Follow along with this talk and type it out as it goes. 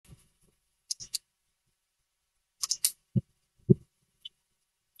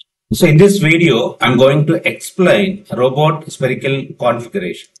So in this video, I'm going to explain robot spherical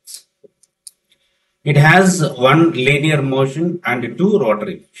configurations. It has one linear motion and two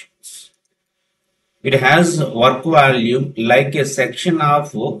rotary motions. It has work volume like a section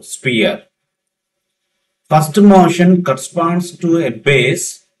of sphere. First motion corresponds to a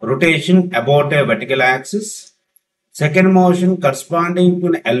base rotation about a vertical axis. Second motion corresponding to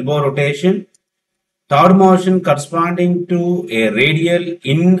an elbow rotation. Third motion corresponding to a radial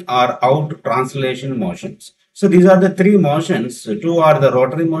in or out translation motions. So these are the three motions. Two are the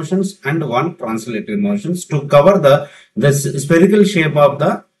rotary motions and one translatory motions to cover the spherical shape of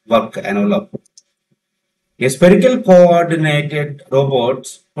the work envelope. A spherical coordinated robot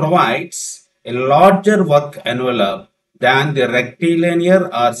provides a larger work envelope than the rectilinear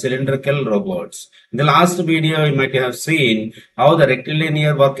or cylindrical robots. In the last video, you might have seen how the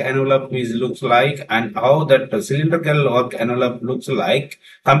rectilinear work envelope looks like and how that cylindrical work envelope looks like.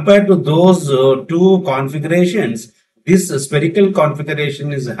 Compared to those two configurations, this spherical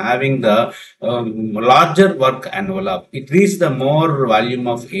configuration is having the larger work envelope. It reaches the more volume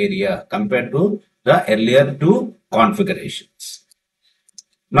of area compared to the earlier two configurations.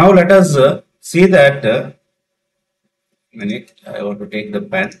 Now let us see that minute. I want to take the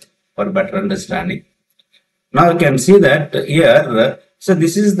pen for better understanding. Now you can see that here, so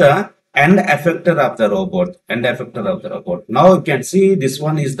this is the end effector of the robot. Now you can see this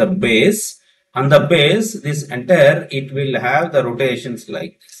one is the base. On the base, this entire, it will have the rotations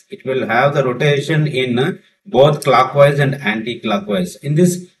like this. It will have the rotation in both clockwise and anti-clockwise. In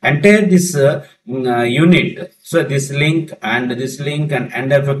this entire unit, so this link and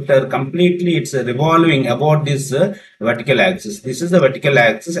end effector completely it's revolving about this vertical axis. This is the vertical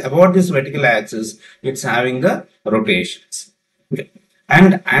axis. About this vertical axis, it's having the rotations. Okay.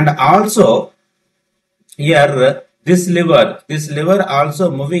 And also here this lever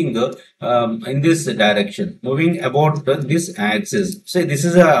also moving in this direction, moving about this axis. So this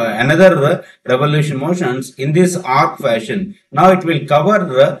is another revolution motions in this arc fashion. Now it will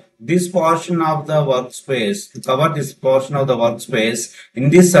cover this portion of the workspace, in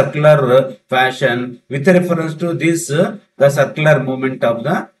this circular fashion with reference to this the circular movement of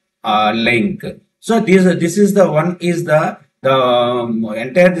the link. So this is the one is the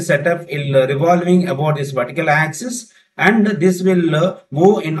entire setup is revolving about this vertical axis, and this will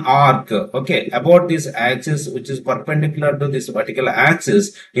move in arc, okay, about this axis which is perpendicular to this vertical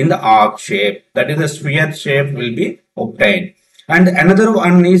axis in the arc shape. That is the sphere shape will be obtained. And another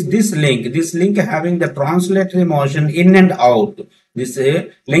one is this link having the translatory motion in and out. This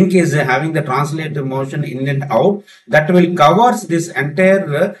link is having the translatory motion in and out that will covers this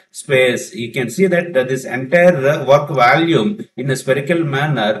entire space. You can see that this entire work volume in a spherical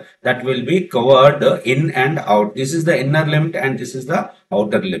manner that will be covered in and out. This is the inner limit and this is the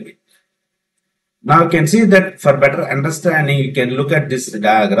outer limit. Now you can see that for better understanding, you can look at this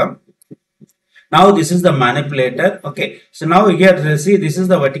diagram. Now this is the manipulator. Okay, so now here see this is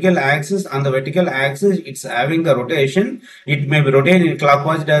the vertical axis. On the vertical axis, it's having the rotation. It may be rotating in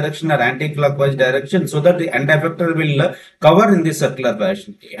clockwise direction or anti-clockwise direction, so that the end effector will cover in this circular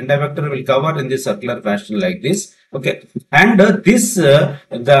fashion. The end effector will cover in this circular fashion like this. Okay, and this the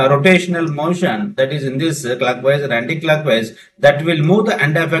rotational motion that is in this clockwise or anti-clockwise, that will move the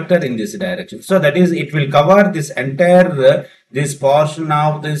end effector in this direction. So that is, it will cover this entire this portion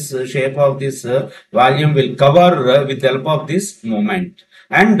of this shape of this volume will cover with the help of this movement.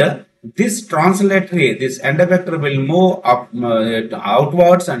 And this translatory, this end effector will move up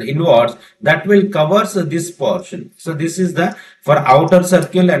outwards and inwards, that will covers this portion. So this is the for outer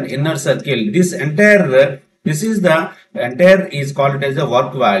circle and inner circle. This entire is called as a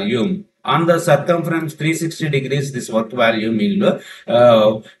work volume. On the circumference 360 degrees, this work volume will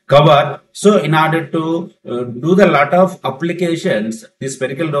cover. So in order to do the lot of applications, this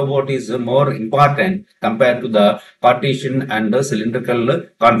spherical robot is more important compared to the partition and the cylindrical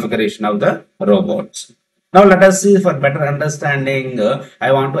configuration of the robots. Now let us see, for better understanding,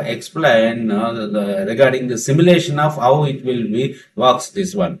 I want to explain regarding the simulation of how it will be works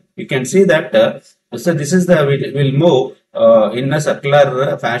this one. You can see that so this is the will move in a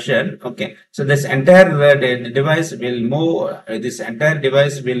circular fashion. Okay, so this entire device will move. This entire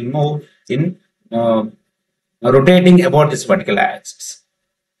device will move in rotating about this vertical axis.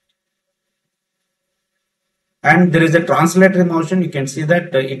 And there is a translatory motion. You can see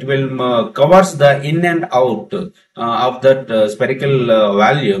that it will covers the in and out of that spherical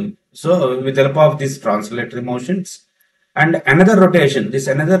volume. So with the help of these translatory motions. And another rotation, this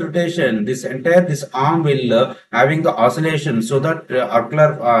this arm will having the oscillation, so that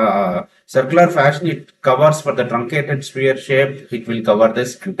circular fashion it covers for the truncated sphere shape. It will cover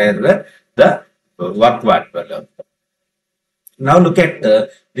this entire the work valve. Now look at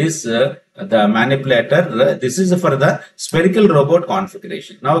this the manipulator. This is for the spherical robot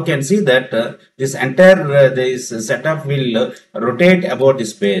configuration. Now you can see that this entire this setup will rotate about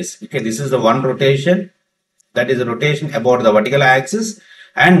this base. Okay, this is the one rotation, that is a rotation about the vertical axis,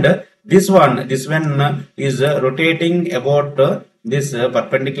 and this one is rotating about this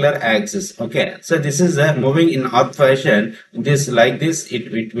perpendicular axis. Okay, so this is moving in arc fashion. This like this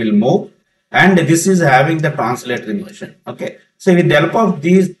it will move, and this is having the translatory motion. Okay, so with the help of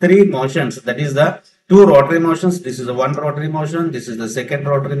these three motions, that is the two rotary motions, this is the one rotary motion, this is the second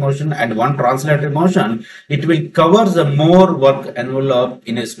rotary motion, and one translatory motion, it will cover the more work envelope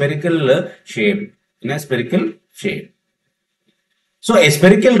in a spherical shape. So a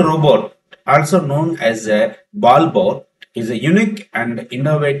spherical robot, also known as a ball bot, is a unique and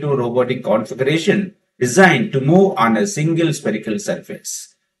innovative robotic configuration designed to move on a single spherical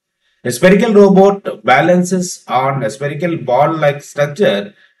surface. A spherical robot balances on a spherical ball-like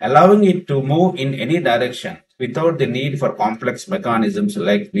structure, allowing it to move in any direction without the need for complex mechanisms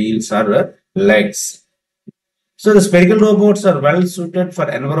like wheels or legs. So the spherical robots are well suited for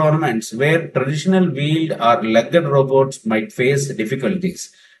environments where traditional wheeled or legged robots might face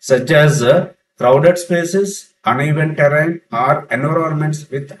difficulties, such as crowded spaces, uneven terrain, or environments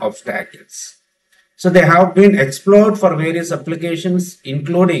with obstacles. So they have been explored for various applications,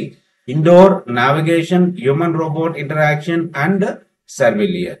 including indoor navigation, human-robot interaction, and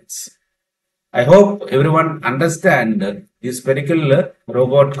surveillance. I hope everyone understand the spherical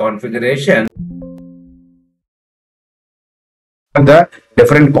robot configuration, the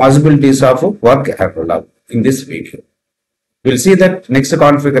different possibilities of work envelope in this video. We'll see that next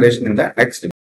configuration in the next video.